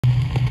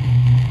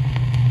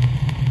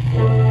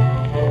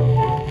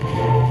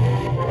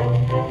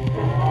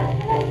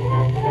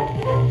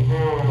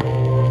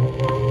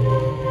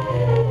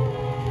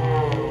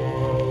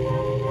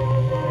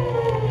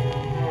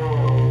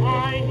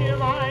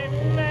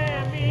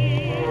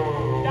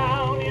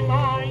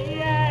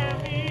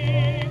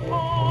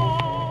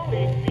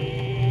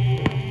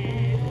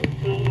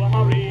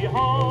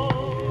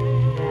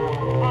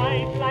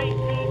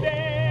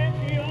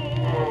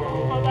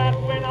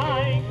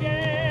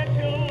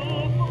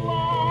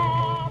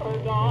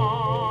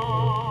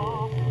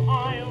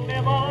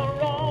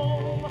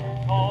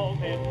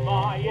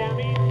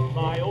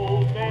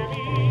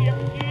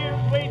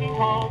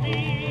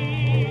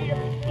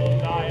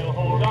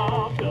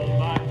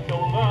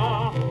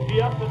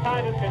just as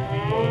tight as can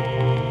be.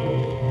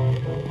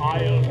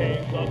 I'll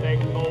take the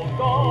next boat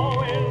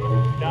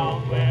going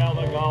down where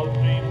the Gulf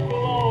Stream's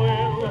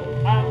flowing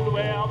and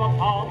where the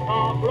palms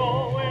are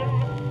growing.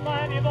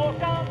 My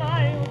devotion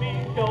I'll be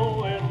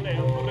showing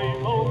every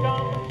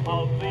motion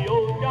of the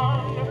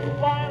ocean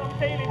while I'm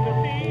sailing the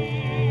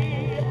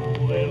sea.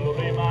 Will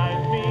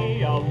remind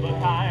me of the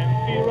time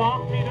she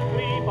rocked me to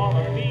sleep on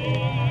her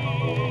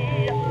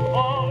knee.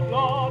 Oh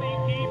Lordy,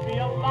 keep me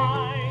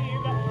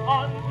alive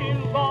until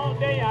the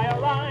day I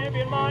arrive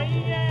in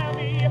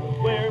Miami,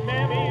 where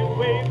Mammy's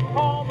waiting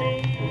for me.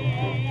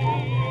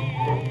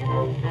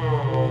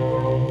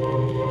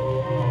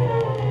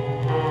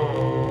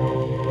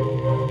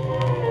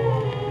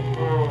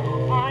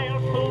 I'll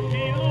soon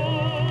be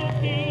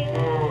looking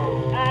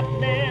at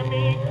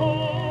Mammy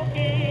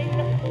cooking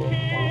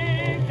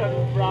chicken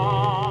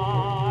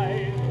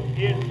fries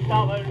in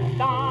Southern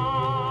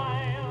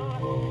style.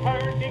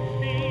 Her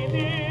Dixie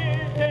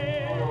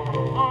dishes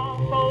are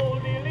so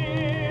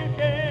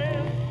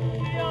delicious,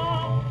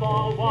 just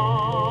for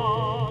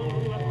one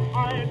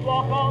I'd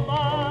walk a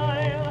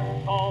mile,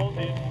 'cause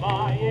in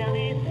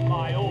Miami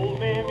my old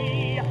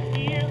Mammy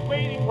is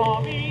waiting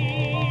for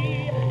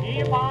me.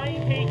 If I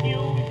take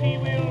you, she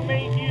will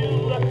make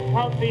you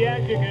comfy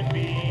as you can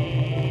be.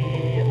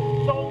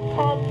 So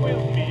come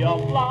with me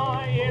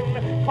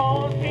a-flying,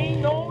 'cause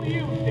ain't no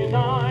use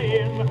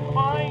denying.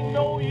 I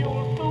know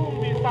you'll soon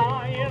be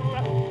sighing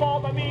for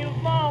the meals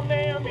Mom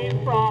Mammy's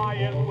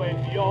frying. When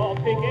you're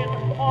picking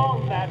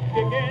on that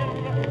chicken,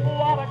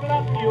 what a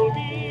glut you'll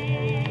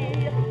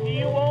be.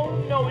 You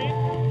won't know it,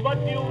 but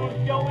you'll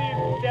show it.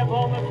 Step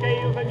on the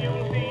scales and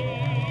you'll see.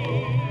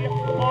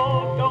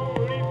 Oh, don't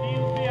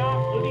refuse me, I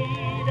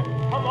plead.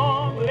 Come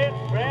on, let's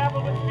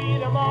travel with speed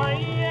to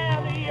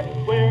Miami,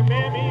 where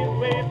Mammy's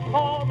waiting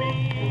for me.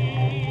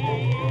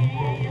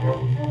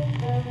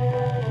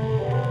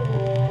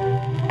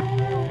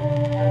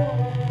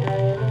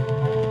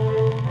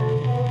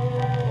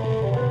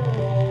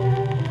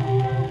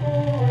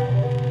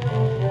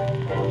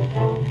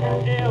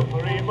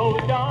 Every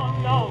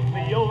motion of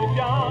the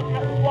ocean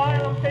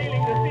while I'm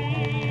sailing the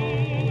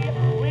sea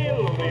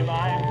will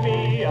remind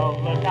me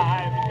of the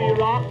time she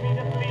rocked me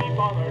to sleep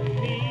on her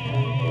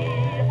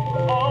knee.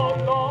 Oh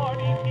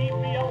Lordy, keep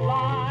me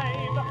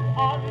alive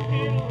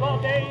until the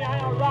day I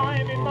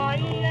arrive in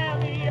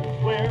Miami,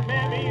 where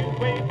Mammy's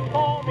waiting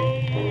for me.